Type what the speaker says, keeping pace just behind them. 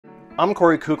I'm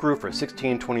Kory Curcuru for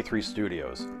 1623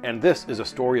 Studios, and this is a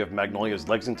story of Magnolia's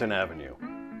Lexington Avenue.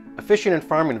 A fishing and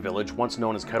farming village once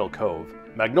known as Kettle Cove,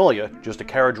 Magnolia, just a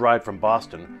carriage ride from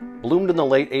Boston, bloomed in the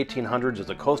late 1800s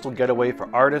as a coastal getaway for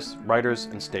artists, writers,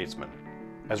 and statesmen.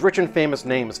 As rich and famous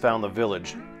names found the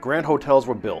village, grand hotels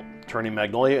were built, turning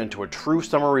Magnolia into a true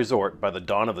summer resort by the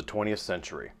dawn of the 20th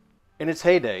century. In its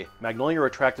heyday, Magnolia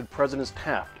attracted Presidents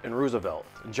Taft and Roosevelt,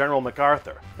 and General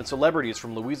MacArthur, and celebrities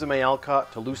from Louisa May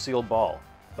Alcott to Lucille Ball.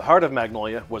 The heart of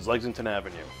Magnolia was Lexington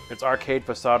Avenue, its arcade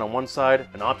facade on one side,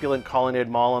 an opulent Colonnade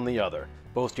Mall on the other,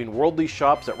 boasting worldly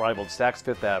shops that rivaled Saks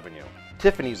Fifth Avenue.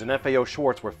 Tiffany's and FAO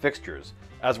Schwartz were fixtures,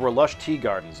 as were lush tea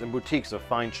gardens and boutiques of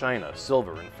fine china,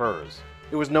 silver, and furs.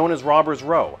 It was known as Robbers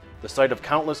Row, the site of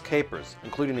countless capers,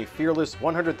 including a fearless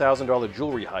 $100,000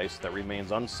 jewelry heist that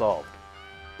remains unsolved.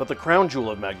 But the crown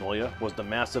jewel of Magnolia was the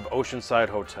massive Oceanside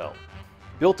Hotel.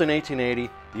 Built in 1880,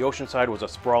 the Oceanside was a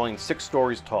sprawling 6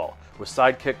 stories tall, with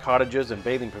sidekick cottages and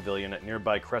bathing pavilion at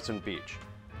nearby Crescent Beach.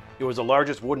 It was the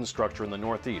largest wooden structure in the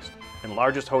Northeast, and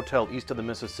largest hotel east of the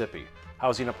Mississippi,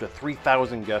 housing up to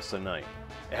 3,000 guests a night.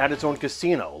 It had its own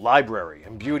casino, library,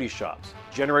 and beauty shops,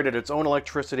 generated its own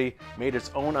electricity, made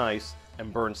its own ice,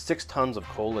 and burned 6 tons of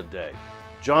coal a day.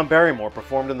 John Barrymore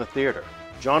performed in the theater.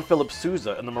 John Philip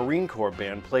Sousa and the Marine Corps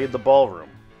Band played the ballroom.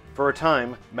 For a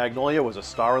time, Magnolia was a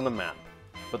star on the map.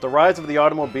 But the rise of the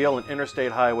automobile and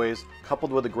interstate highways,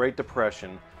 coupled with the Great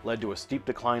Depression, led to a steep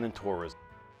decline in tourism.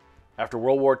 After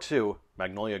World War II,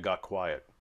 Magnolia got quiet.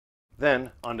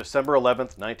 Then, on December 11,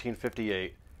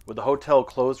 1958, with the hotel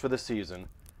closed for the season,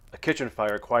 a kitchen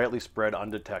fire quietly spread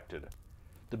undetected.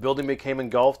 The building became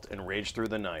engulfed and raged through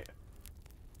the night.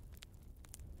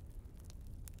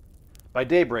 By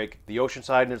daybreak, the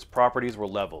Oceanside and its properties were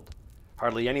leveled.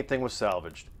 Hardly anything was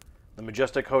salvaged. The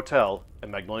majestic hotel and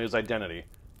Magnolia's identity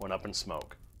went up in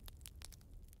smoke.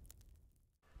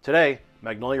 Today,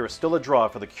 Magnolia is still a draw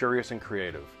for the curious and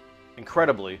creative.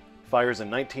 Incredibly, fires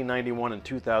in 1991 and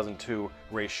 2002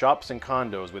 razed shops and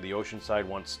condos where the Oceanside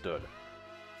once stood.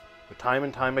 But time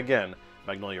and time again,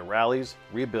 Magnolia rallies,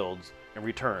 rebuilds, and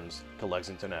returns to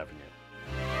Lexington Avenue.